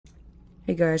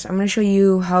Hey guys, I'm going to show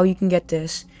you how you can get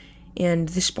this, and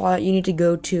the spot you need to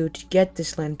go to get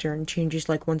this lantern changes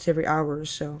like once every hour or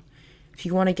so. If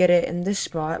you want to get it in this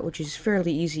spot, which is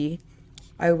fairly easy,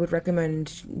 I would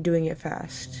recommend doing it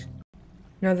fast.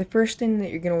 Now the first thing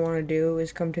that you're going to want to do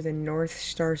is come to the North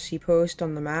Star Sea Post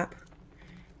on the map.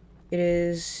 It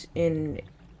is in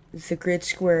the grid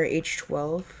square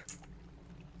H12.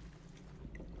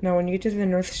 Now when you get to the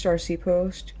North Star Sea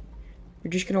Post,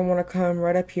 you're just going to want to come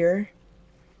right up here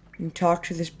and talk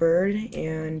to this bird,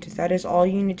 and that is all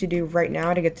you need to do right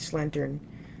now to get this lantern.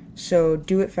 So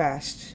do it fast.